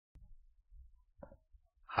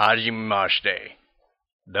Hajimashite.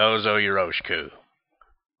 Dozo yoroshiku.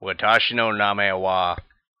 Watashi no name wa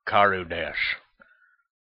Karu desu.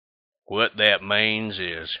 What that means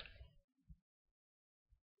is,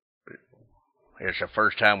 it's the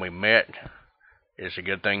first time we met. It's a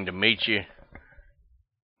good thing to meet you.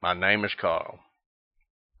 My name is Carl.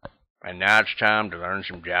 And now it's time to learn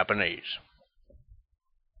some Japanese.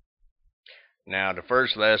 Now, the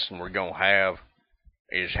first lesson we're going to have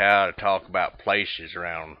is how to talk about places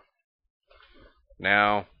around.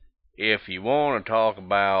 Now, if you want to talk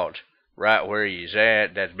about right where you's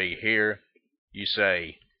at, that'd be here, you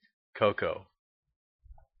say Koko.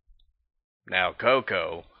 Now,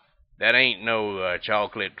 Koko, that ain't no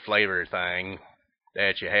chocolate flavor thing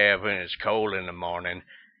that you have when it's cold in the morning.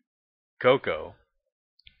 Koko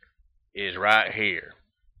is right here.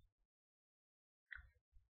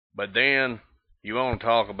 But then you want to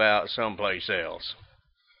talk about someplace else.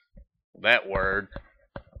 That word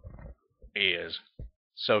is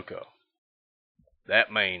Soko.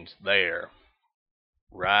 That means there.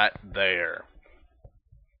 Right there.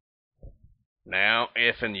 Now,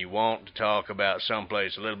 if and you want to talk about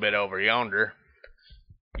someplace a little bit over yonder,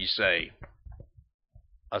 you say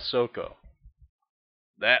Asoko.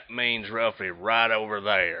 That means roughly right over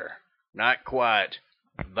there. Not quite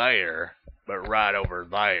there, but right over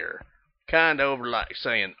there. Kind of over like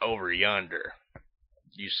saying over yonder.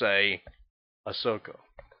 You say Asoko.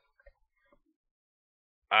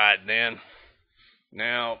 Alright then.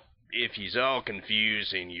 Now, if you's all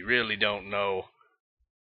confused and you really don't know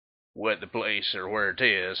what the place or where it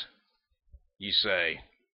is, you say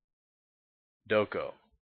Doko.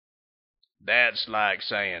 That's like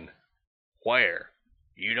saying where.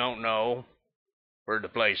 You don't know where the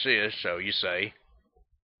place is, so you say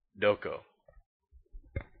Doko.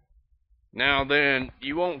 Now then,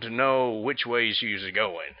 you want to know which ways you's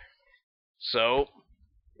going. So,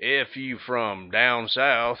 if you from down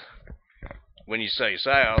south, when you say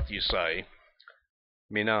south, you say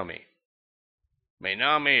Minami.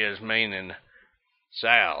 Minami is meaning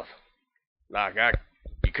south. Like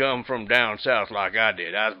you come from down south like I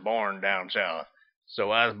did. I was born down south.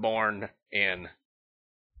 So I was born in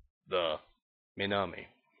the Minami.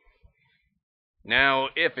 Now,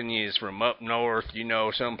 if you's from up north,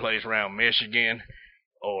 someplace around Michigan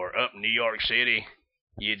or up New York City,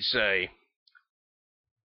 you'd say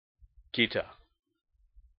Kita.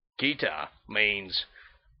 Kita means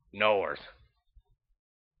north.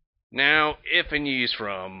 Now, if you's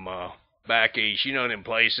from back east, them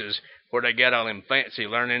places where they got all them fancy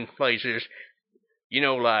learning places,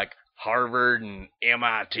 like Harvard and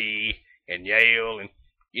MIT and Yale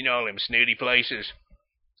and all them snooty places,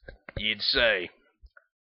 you'd say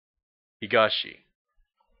Higashi.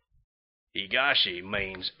 Higashi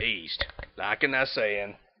means east. Like I was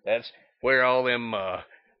saying, that's where all them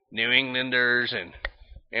New Englanders and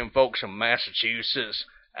them folks from Massachusetts,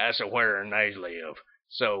 that's where they live.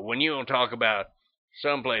 So when you want to talk about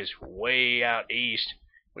someplace way out east,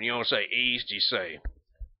 when you want to say east, you say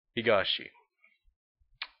Higashi.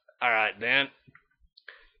 Alright then.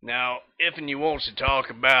 Now, if you want to talk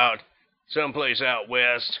about someplace out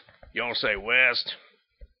west, you want to say west,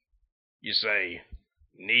 you say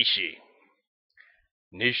Nishi.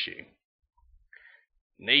 Nishi.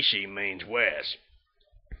 Nishi means west.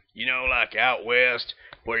 Like out west,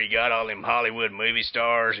 where you got all them Hollywood movie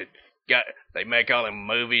stars that they make all them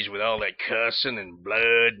movies with all that cussing and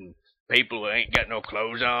blood and people who ain't got no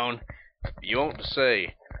clothes on. If you want to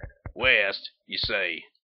say west, you say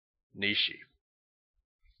Nishi.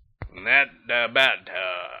 And that's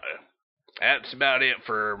about it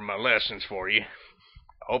for my lessons for you.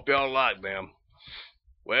 I hope y'all like them.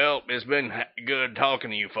 Well, it's been good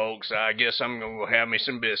talking to you folks. I guess I'm going to have me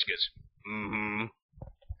some biscuits.